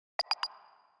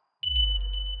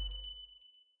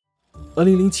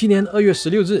2007年2月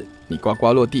16日，你呱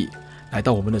呱落地，来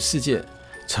到我们的世界，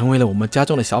成为了我们家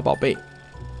中的小宝贝。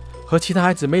和其他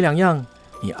孩子没两样，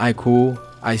你爱哭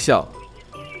爱笑，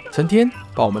成天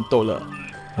把我们逗乐。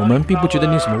我们并不觉得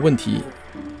你有什么问题，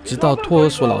直到托儿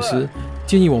所老师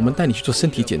建议我们带你去做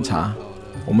身体检查，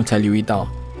我们才留意到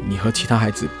你和其他孩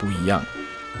子不一样。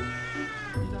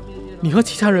你和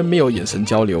其他人没有眼神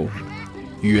交流，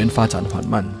语言发展缓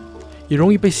慢，也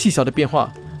容易被细小的变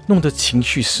化弄得情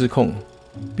绪失控。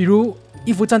比如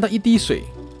衣服沾到一滴水，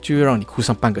就会让你哭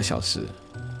上半个小时。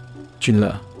俊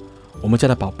乐，我们家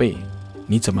的宝贝，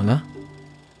你怎么了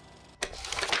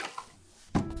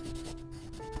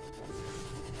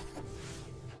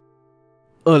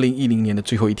？2010年的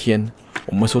最后一天，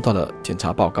我们收到了检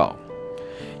查报告，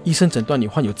医生诊断你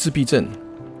患有自闭症。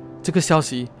这个消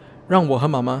息让我和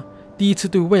妈妈第一次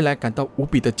对未来感到无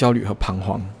比的焦虑和彷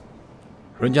徨。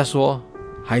人家说，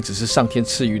孩子是上天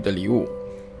赐予的礼物，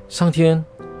上天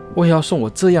为何要送我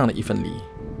这样的一份礼？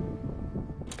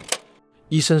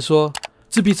医生说，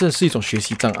自闭症是一种学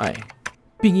习障碍，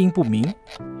病因不明，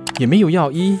也没有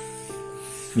药医，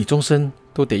你终身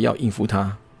都得要应付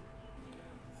它。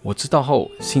我知道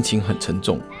后，心情很沉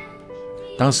重。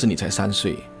当时你才3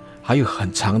岁，还有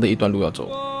很长的一段路要走，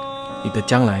你的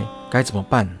将来该怎么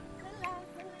办？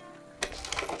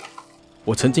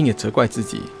我曾经也责怪自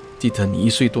己，记得你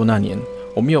1岁多那年，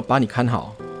我没有把你看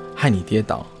好，害你跌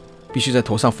倒，必须在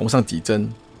头上缝上几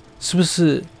针。是不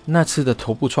是那次的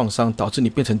头部创伤导致你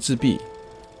变成自闭？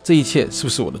这一切是不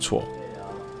是我的错？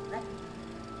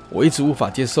我一直无法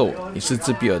接受你是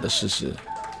自闭儿的事实，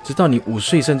直到你5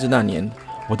岁生日那年，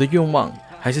我的愿望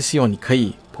还是希望你可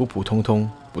以普普通通，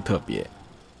不特别。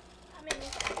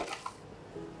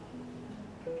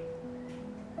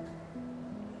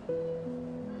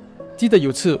记得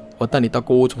有次我带你到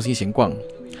购物中心闲逛，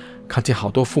看见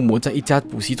好多父母在一家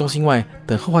补习中心外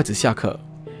等候孩子下课。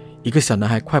一个小男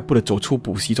孩快步地走出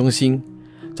补习中心，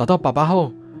找到爸爸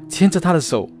后，牵着他的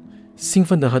手，兴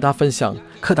奋地和他分享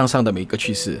课堂上的每个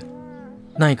趣事。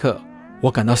那一刻，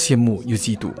我感到羡慕又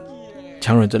嫉妒，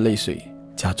强忍着泪水，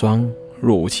假装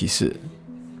若无其事。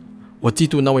我嫉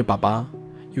妒那位爸爸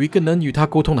有一个能与他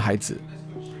沟通的孩子，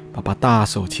爸爸大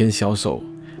手牵小手，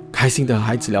开心地和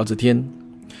孩子聊着天。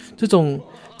这种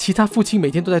其他父亲每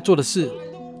天都在做的事，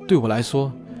对我来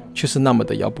说却是那么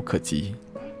的遥不可及。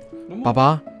爸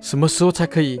爸什么时候才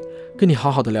可以跟你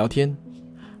好好的聊天，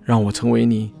让我成为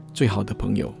你最好的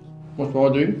朋友？ What do I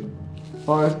do?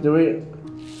 I have to do it.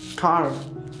 Carve.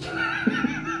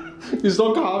 It's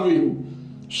not carving.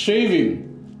 Shaving.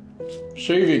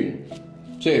 Shaving.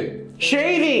 Say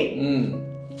shaving.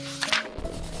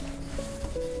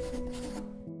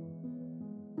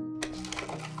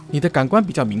 你的感官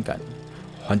比较敏感，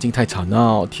环境太吵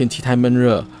闹，天气太闷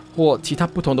热，或其他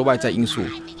不同的外在因素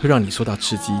会让你受到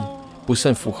刺激，不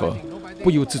胜负荷，不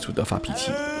由自主地发脾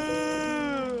气。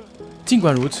尽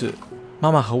管如此，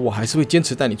妈妈和我还是会坚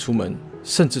持带你出门，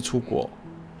甚至出国，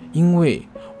因为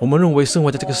我们认为生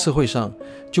活在这个社会上，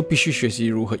就必须学习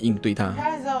如何应对它，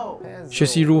学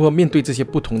习如何面对这些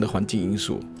不同的环境因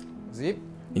素。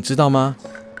你知道吗？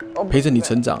陪着你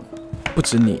成长，不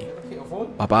止你，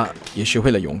爸爸也学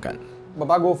会了勇敢。爸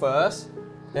爸 go first,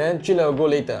 and Gina will go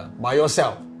later by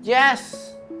yourself. Yes.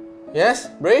 Yes,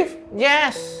 brave.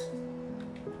 Yes.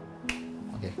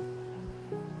 Okay.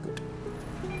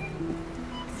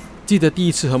 记得第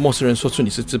一次和陌生人说出你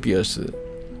是自闭儿时，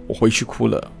我回去哭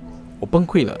了，我崩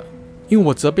溃了，因为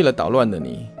我责备了捣乱的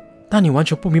你，但你完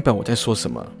全不明白我在说什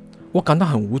么，我感到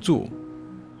很无助。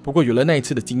不过有了那一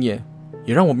次的经验，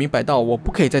也让我明白到我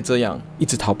不可以再这样一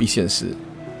直逃避现实，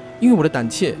因为我的胆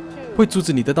怯会阻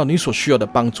止你得到你所需要的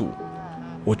帮助。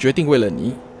我决定为了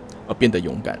你而变得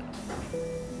勇敢。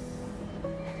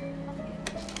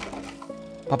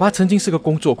爸爸曾经是个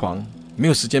工作狂，没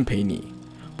有时间陪你，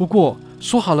不过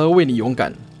说好了为你勇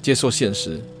敢，接受现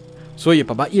实，所以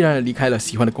爸爸毅然地离开了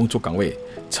喜欢的工作岗位，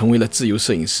成为了自由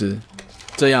摄影师。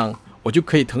这样我就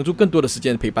可以腾出更多的时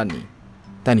间陪伴你，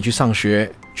带你去上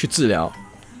学，去治疗，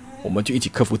我们就一起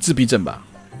克服自闭症吧。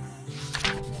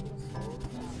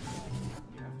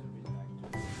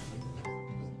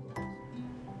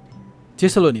接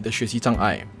受了你的学习障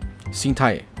碍，心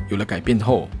态有了改变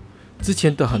后，之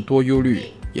前的很多忧虑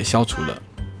也消除了。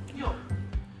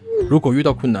如果遇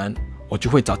到困难，我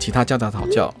就会找其他家长讨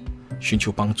教，寻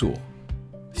求帮助。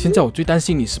现在我最担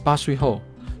心你18岁后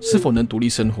是否能独立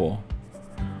生活。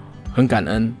很感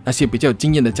恩那些比较有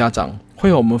经验的家长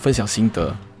会和我们分享心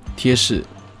得、贴士、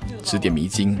指点迷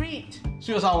津。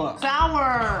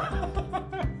Sour.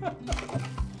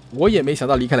 我也没想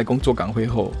到离开了工作岗位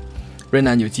后，仍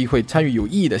然有机会参与有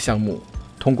意义的项目，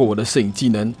通过我的摄影技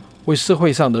能为社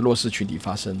会上的弱势群体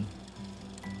发声。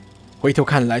回头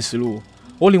看来时路，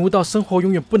我领悟到生活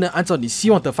永远不能按照你希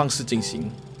望的方式进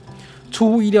行，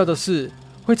出乎意料的事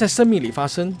会在生命里发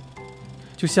生，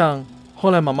就像后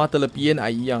来妈妈得了鼻咽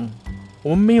癌一样，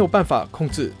我们没有办法控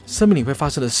制生命里会发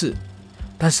生的事，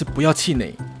但是不要气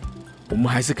馁，我们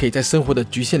还是可以在生活的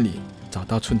局限里找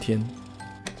到春天。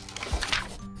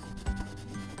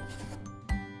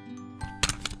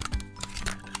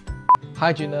还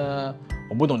有呢，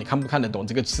我不懂你看不看得懂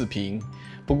这个视频，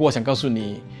不过我想告诉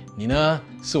你，你呢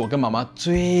是我跟妈妈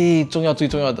最重要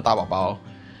的大宝宝，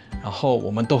然后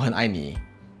我们都很爱你。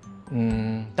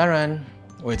当然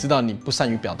我也知道你不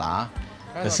善于表达，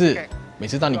可是每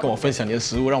次当你跟我分享你的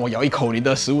食物，让我咬一口你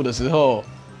的食物的时候，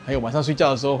还有晚上睡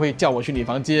觉的时候会叫我去你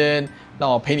房间，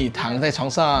让我陪你躺在床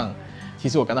上，其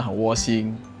实我感到很窝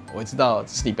心。我也知道这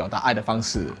是你表达爱的方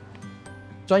式。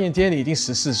转眼间你已经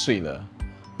14岁了，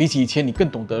比起以前你更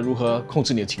懂得如何控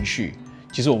制你的情绪，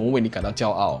其实我们为你感到骄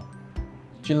傲。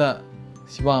君乐，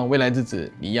希望未来日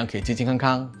子你一样可以健健康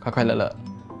康、快快乐乐，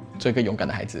做一个勇敢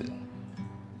的孩子。